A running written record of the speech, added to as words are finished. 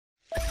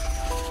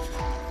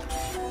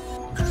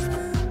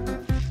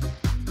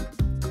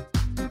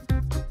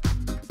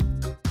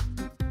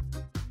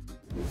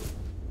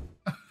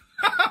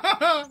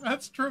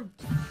That's true.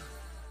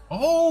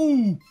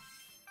 Oh!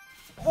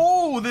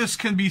 Oh, this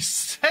can be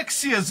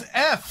sexy as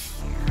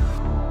F!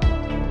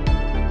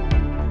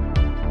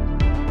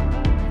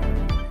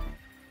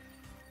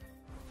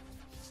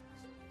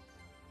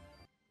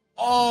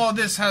 Oh,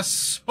 this has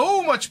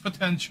so much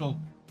potential!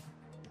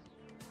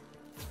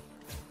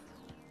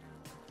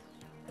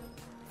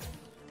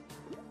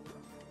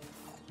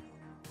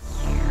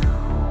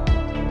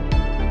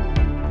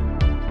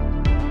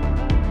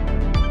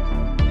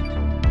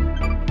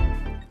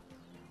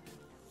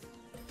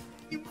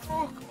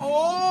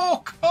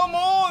 Oh, come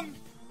on!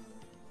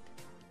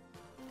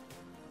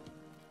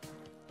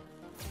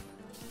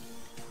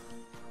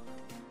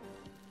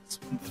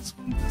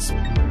 This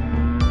one.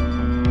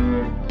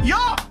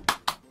 Yeah!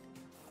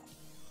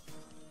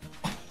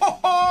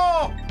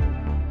 Oh!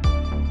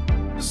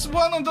 This is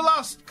one on the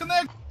last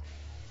connect.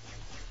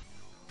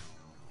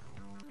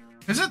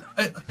 Is it?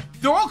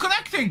 They're all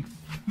connecting!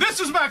 This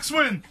is max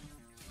win!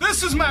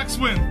 This is max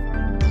win!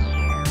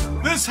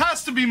 This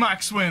has to be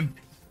max win!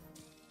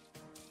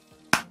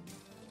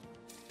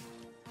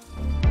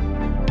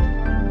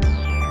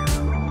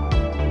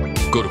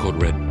 Go to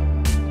code red.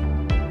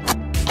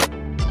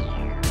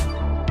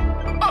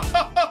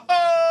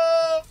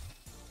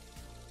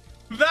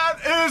 That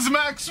is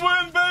max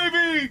win,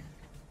 baby!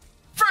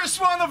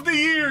 First one of the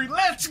year,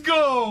 let's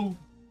go!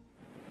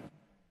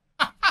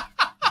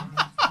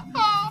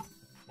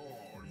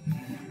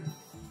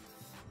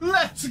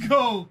 Let's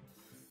go!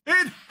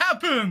 It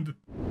happened!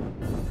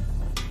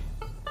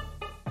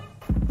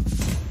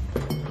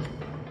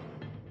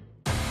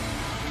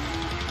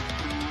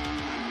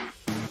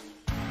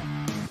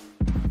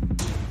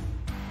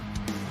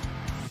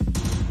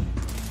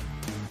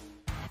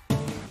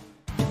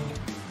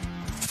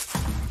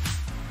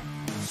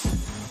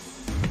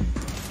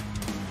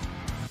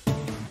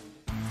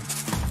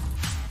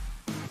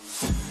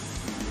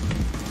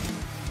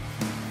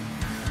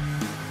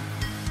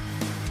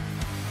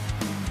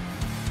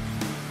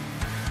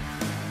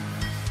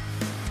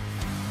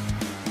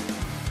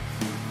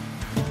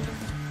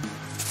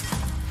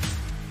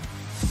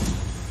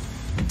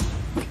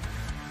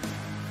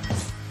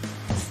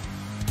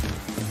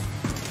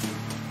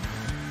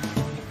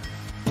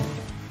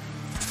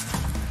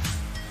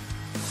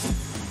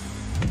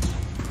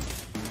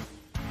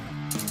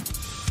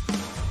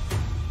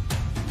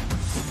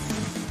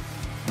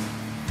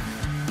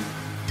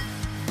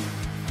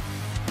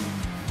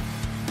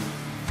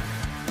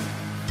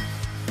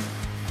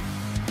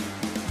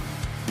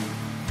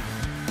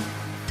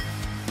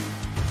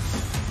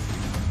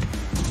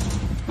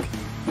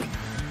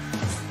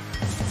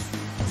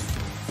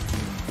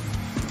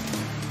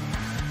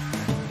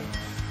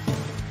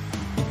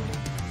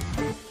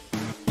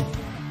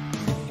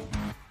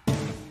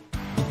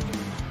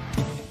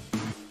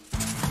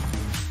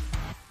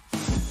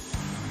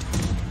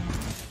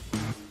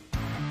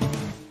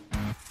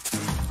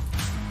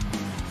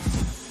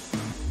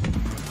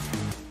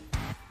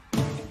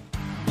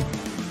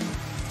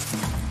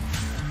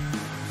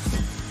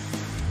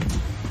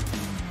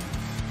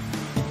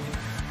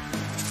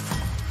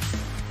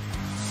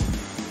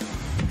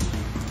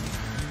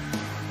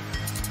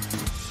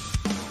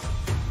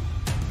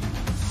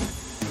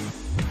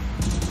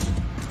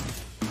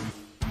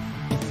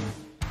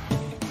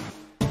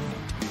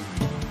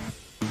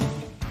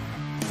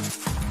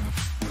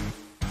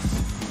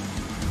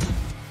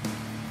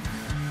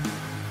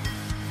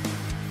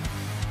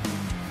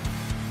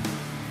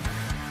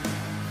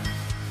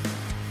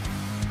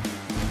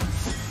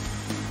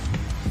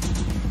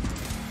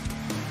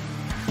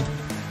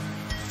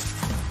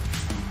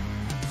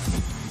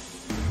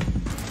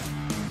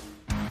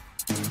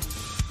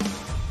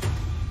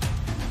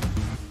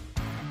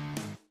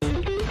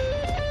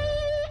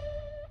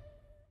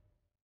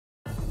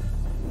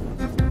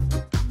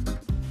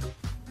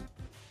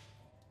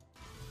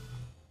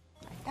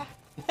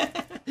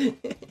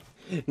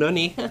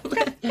 Noniin.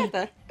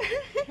 Kato.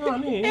 No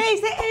niin. Ei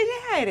se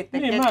häiritse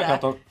niin, ketään. Mä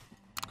katon.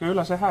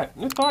 Kyllä se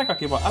Nyt on aika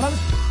kiva.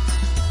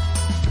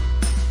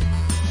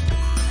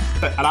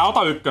 Älä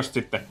ota ykköstä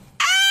sitten.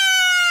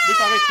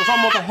 Mitä vittu? Se on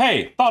muuten...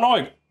 Hei, tää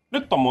on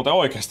Nyt on muuten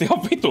oikeesti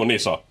ihan vitun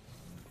iso.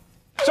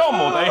 Se on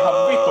muuten ihan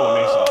vitun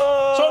iso.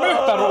 Se on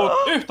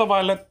yhtä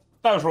vaille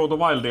täysruutu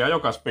wildia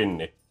joka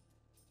spinni.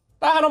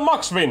 Tämähän on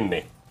max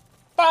winni.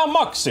 Tää on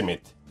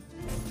maksimit.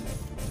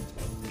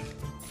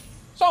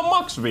 Se on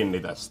max winni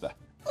tästä.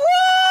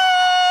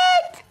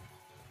 What?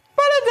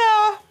 Paljon tää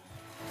on?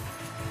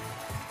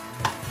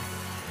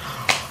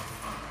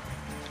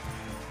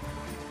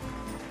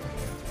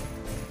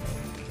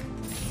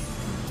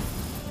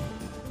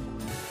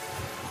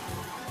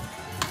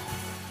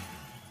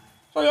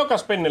 Se on joka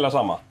spinnillä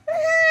sama.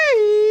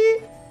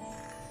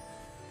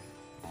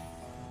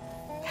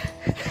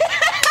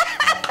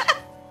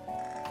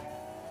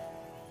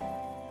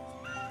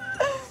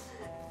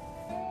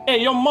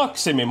 Ei oo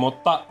maksimi,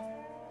 mutta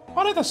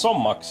valita se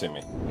on maksimi.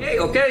 Hey,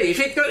 okay, is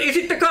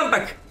it the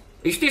comeback?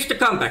 Is this the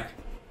comeback?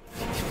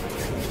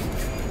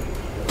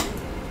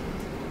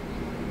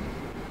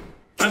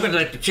 I'm gonna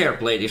let the chair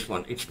play this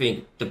one. It's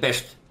been the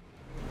best.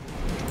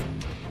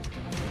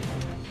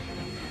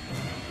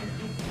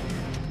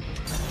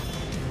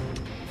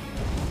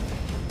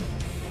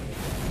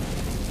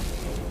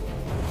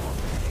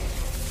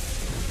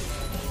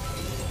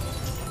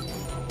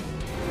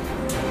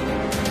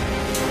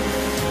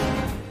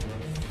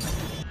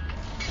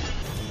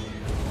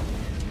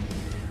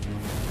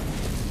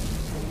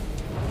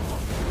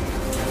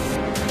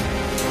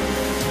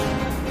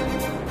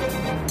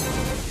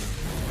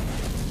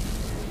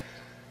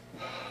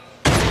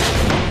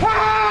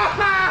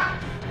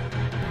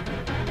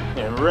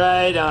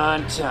 Right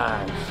on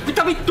time.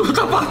 Mitä vittua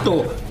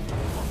tapahtuu?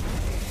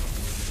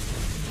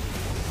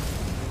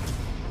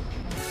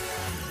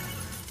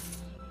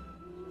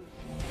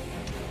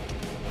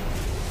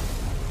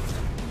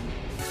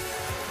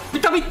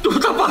 Mitä vittua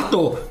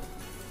tapahtuu?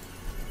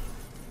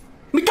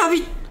 Mitä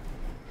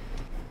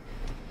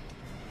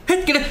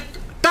Hetkinen,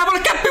 tää voi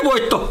olla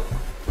käppivoitto!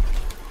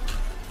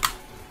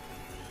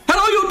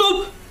 Hello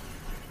YouTube!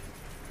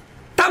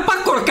 Tää on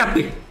pakko olla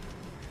käppi!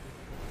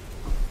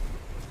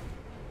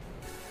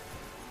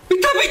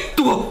 Mitä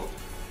vittua?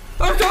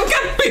 Se on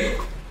käppi!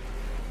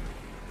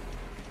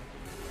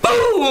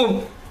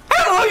 Boom!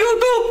 Hello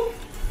YouTube!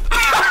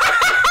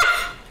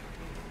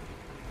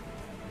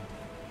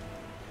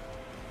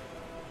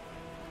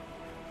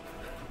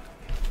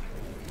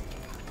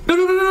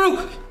 No.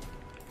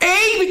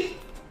 Ei!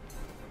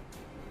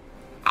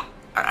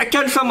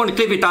 Can someone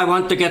clip it? I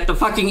want to get the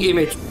fucking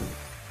image.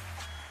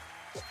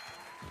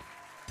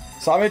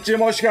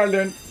 Sametciğim hoş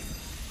geldin.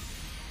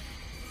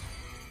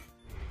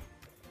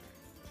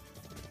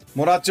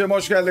 Muratcığım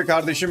hoş geldin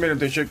kardeşim benim.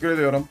 Teşekkür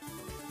ediyorum.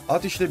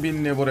 At işte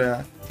binini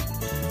buraya.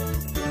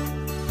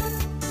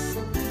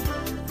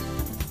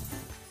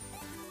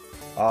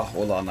 Ah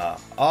olana.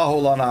 Ah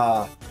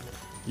olana.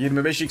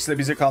 25x ile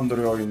bizi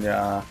kandırıyor oyun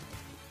ya.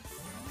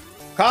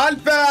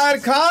 Kalp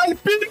ver. Kalp.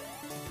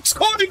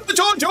 Koydu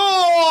çocuğu.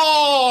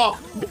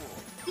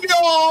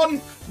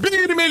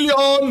 1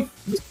 milyon.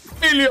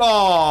 1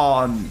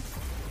 milyon.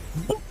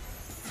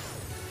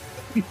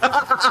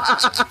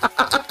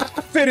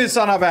 Aferin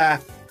sana be.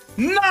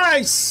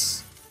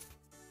 Nice.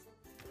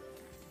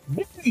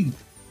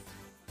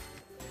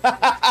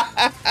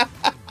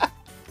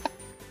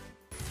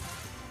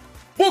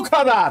 Bu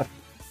kadar.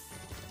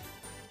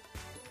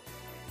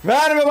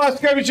 Verme,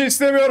 başka bir şey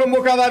istemiyorum,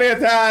 bu kadar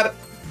yeter.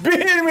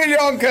 1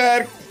 milyon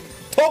 40.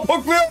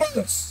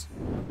 Topukluyoruz.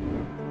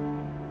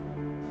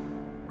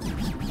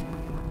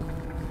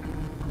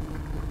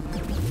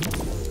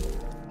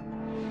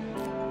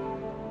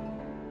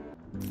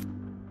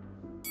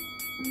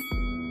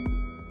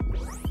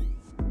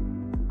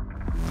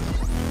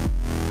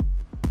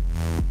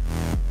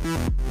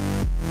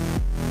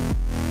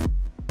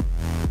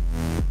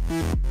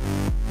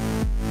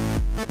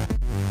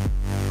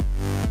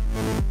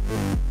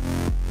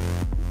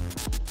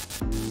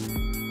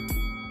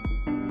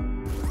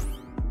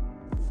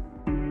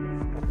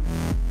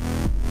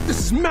 This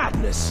is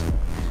madness.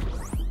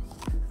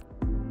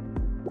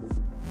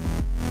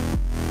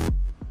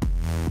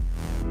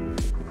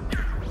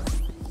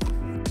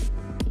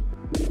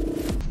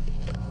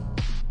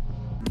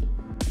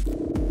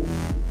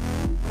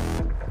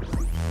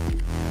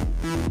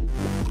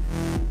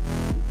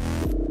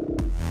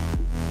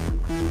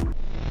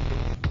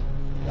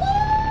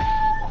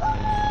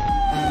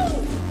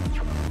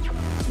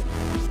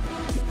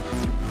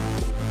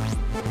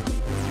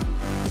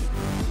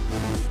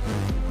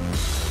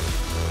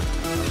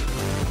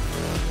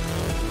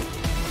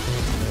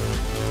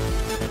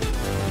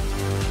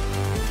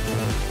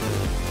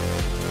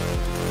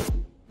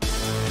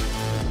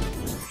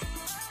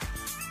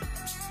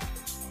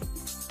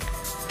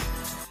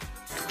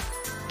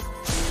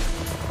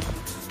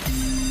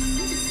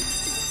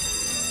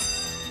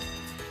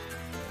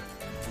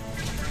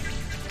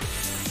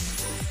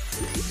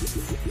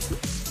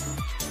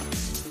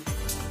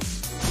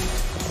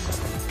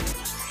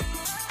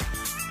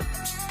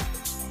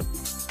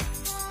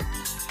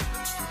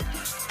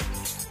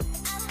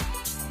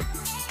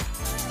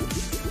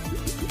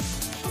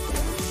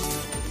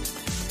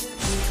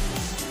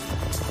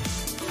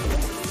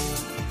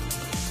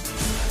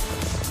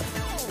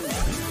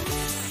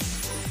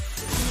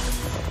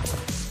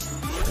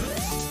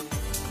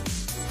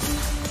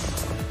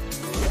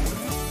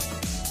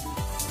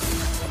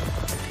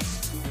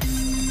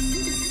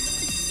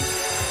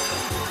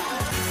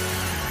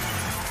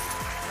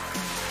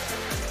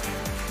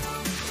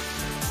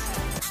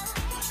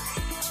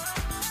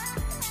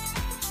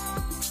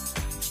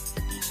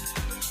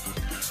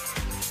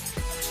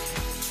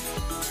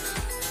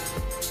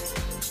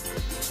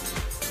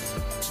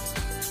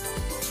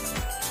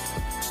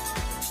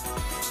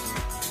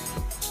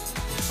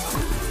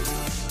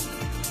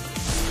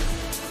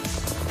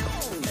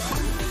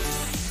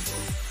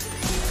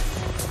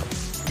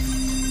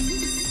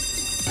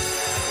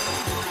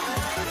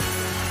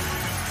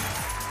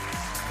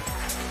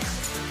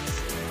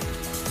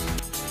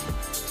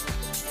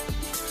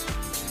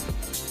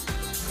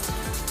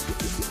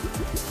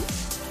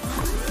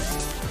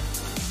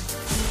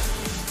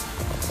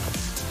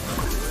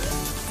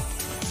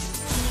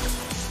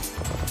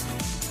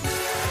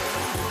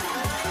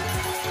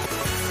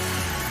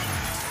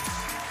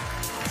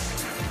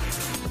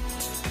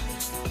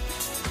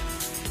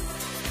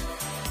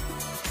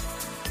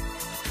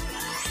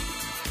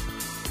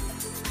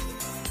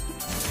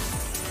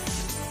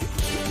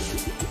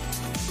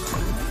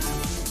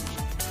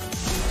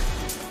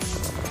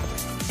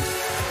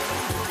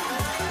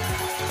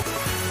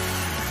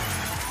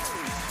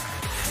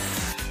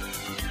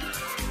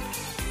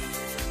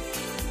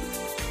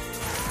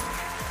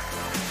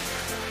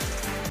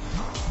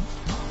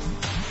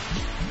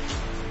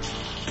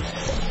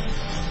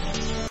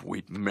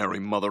 Mary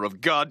Mother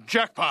of God,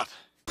 jackpot!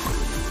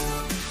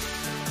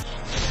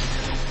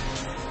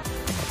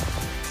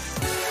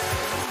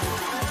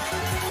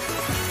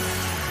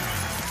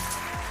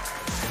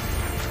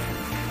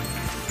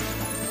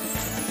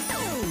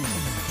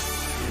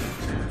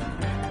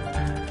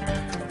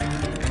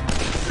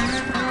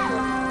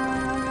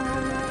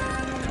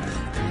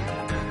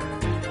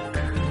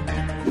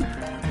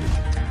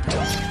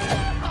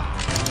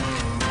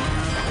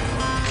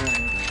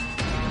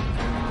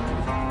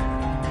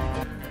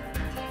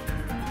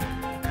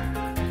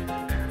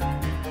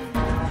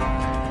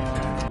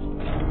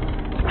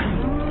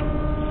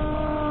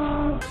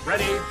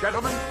 Ready,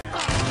 gentlemen?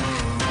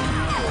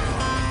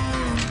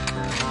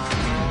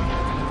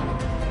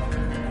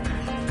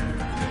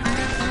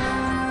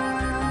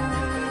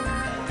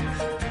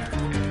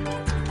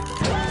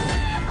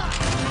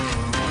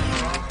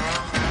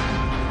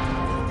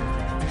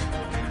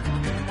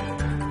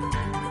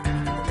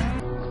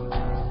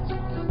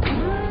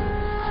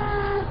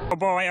 Oh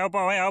boy, oh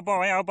boy, oh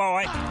boy, oh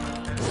boy.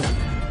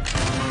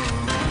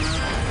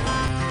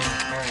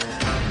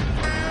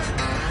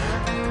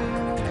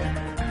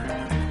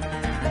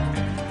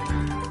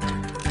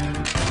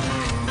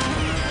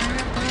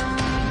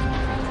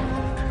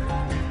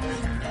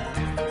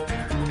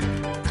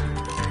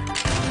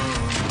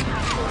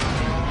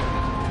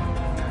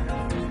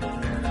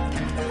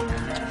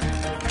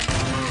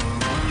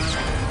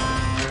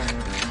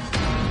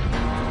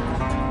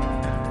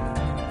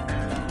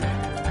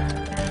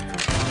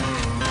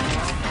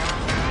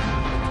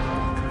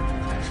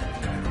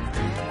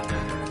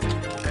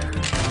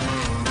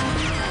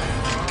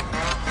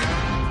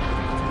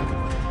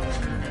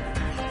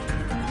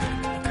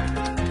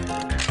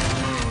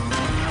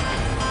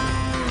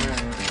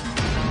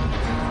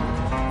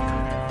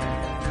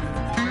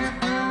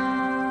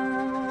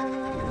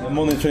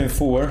 Money Train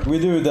 4. We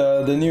do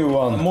the new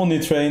one. Money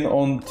Train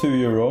on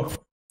 €2.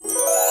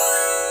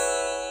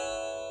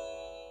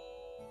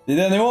 Did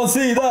anyone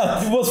see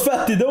that? It was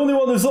Fatty, the only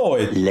one who saw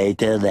it.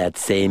 Later that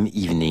same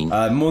evening.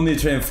 Money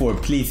Train 4,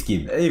 please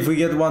give. If we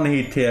get one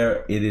hit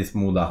here, it is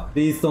Moda.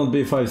 Please don't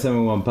be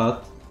 571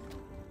 Pat.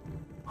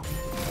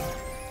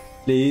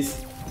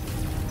 Please.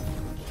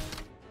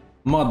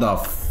 Mother.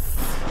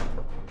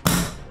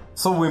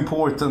 So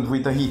important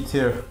with a hit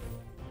here.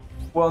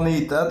 One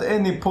hit at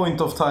any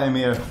point of time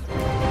here.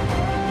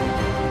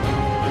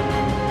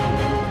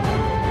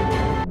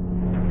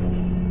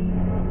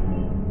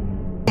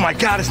 Oh my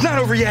god, it's not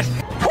over yet!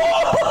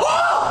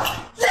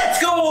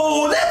 Let's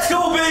go! Let's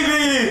go,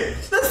 baby!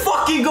 Let's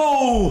fucking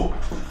go!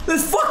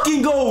 Let's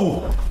fucking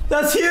go!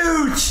 That's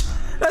huge!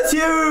 That's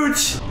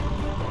huge!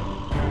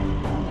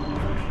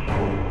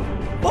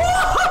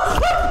 Oh!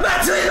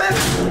 Max Win!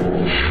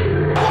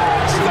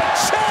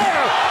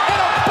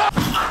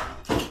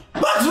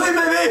 Max Win,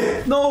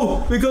 baby!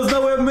 No, because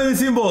now we have many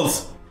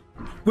symbols.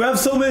 We have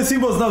so many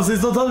symbols now, so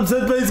it's not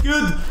 100%, but it's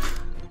good.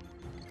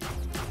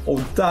 Oh,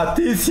 that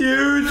is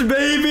huge,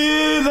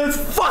 baby! Let's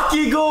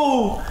fucking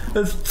go!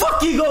 Let's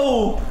fucking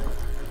go!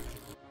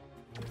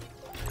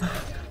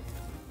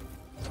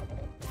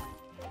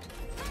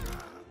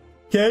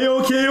 Okay.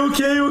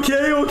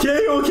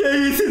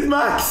 Is it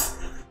max?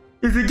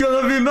 Is it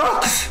gonna be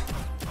max?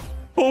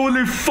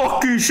 Holy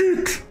fucking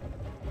shit!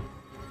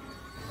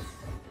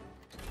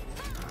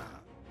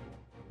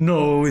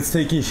 No, it's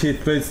taking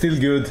shit, but it's still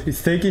good.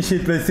 It's taking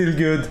shit, but it's still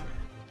good.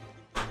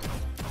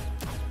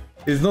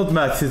 It's not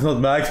max,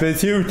 but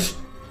it's huge.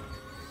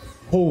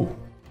 Oh.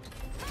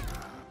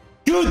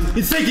 Good!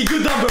 It's taking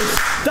good numbers!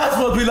 That's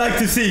what we like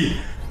to see!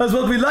 That's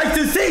what we like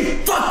to see!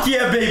 Fuck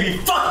yeah, baby!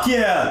 Fuck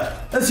yeah!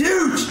 That's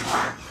huge!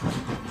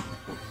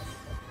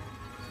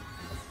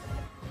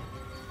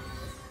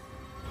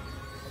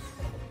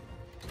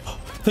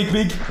 Think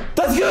big.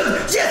 That's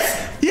good!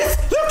 Yes! Yes!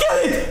 Look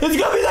at it! It's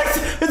gonna be like...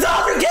 It's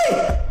 100k!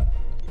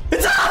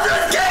 It's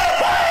 100k!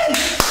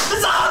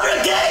 It's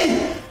 100k!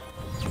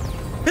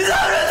 It's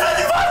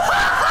 125!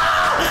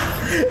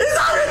 It's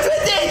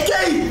 128k!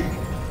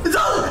 It's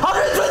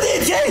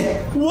 128k!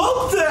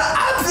 What the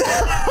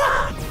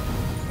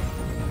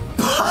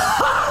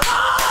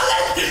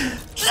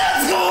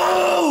Let's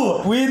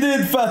go! We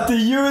did, Fatty.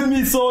 You and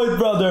me saw it,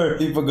 brother.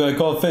 People gonna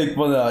call fake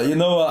money. You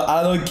know what?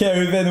 I don't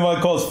care if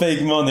anyone calls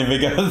fake money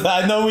because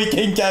I know we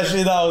can cash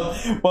it out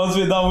once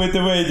we're done with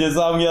the wages.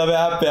 So I'm gonna be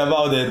happy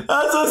about it.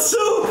 That's a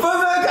super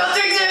mega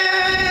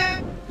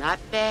ticket! Not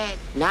bad,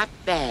 not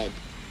bad.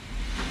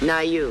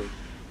 Now you.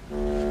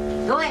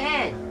 Go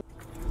ahead.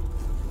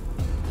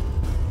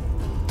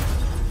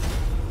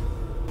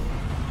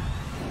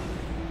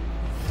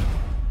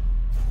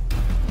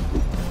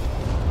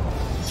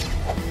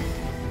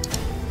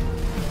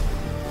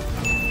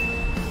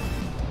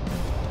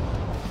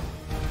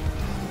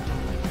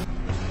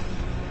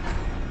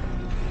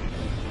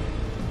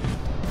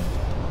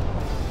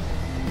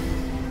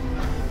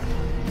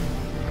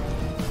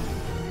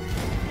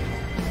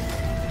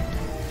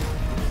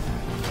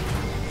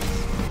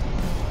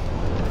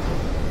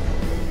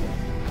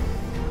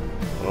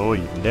 Oh,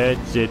 yeah,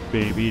 that's it,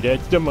 baby.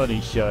 That's the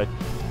money shot.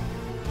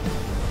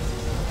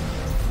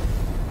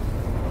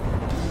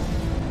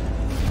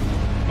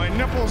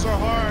 nipples are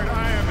hard.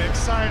 I am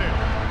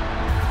excited.